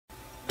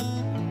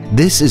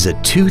This is a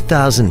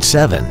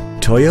 2007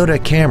 Toyota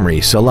Camry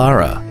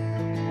Solara.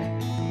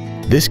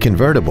 This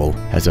convertible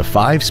has a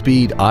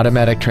 5-speed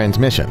automatic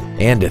transmission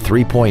and a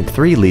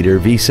 3.3-liter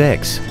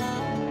V6.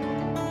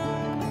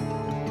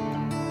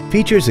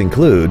 Features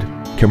include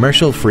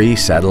commercial-free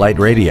satellite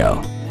radio,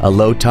 a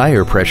low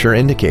tire pressure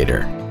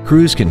indicator,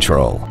 cruise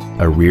control,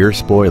 a rear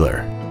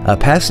spoiler, a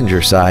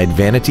passenger side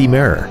vanity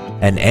mirror,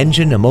 an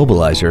engine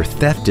immobilizer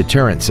theft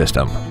deterrent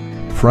system,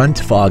 front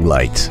fog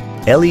lights,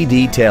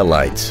 LED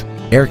taillights,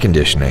 air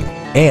conditioning,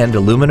 and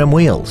aluminum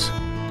wheels.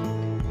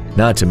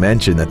 Not to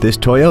mention that this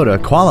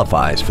Toyota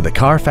qualifies for the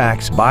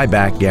Carfax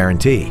buyback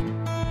guarantee.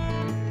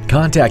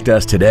 Contact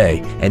us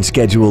today and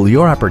schedule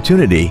your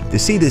opportunity to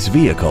see this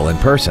vehicle in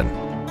person.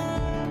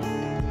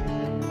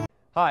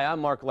 Hi, I'm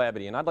Mark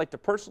Labadie, and I'd like to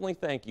personally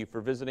thank you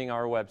for visiting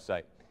our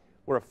website.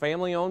 We're a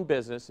family-owned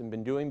business and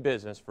been doing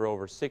business for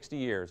over 60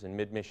 years in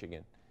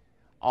mid-Michigan.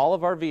 All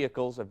of our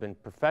vehicles have been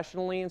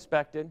professionally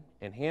inspected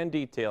and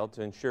hand-detailed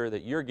to ensure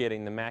that you're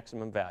getting the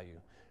maximum value.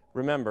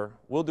 Remember,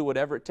 we'll do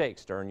whatever it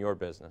takes to earn your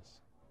business.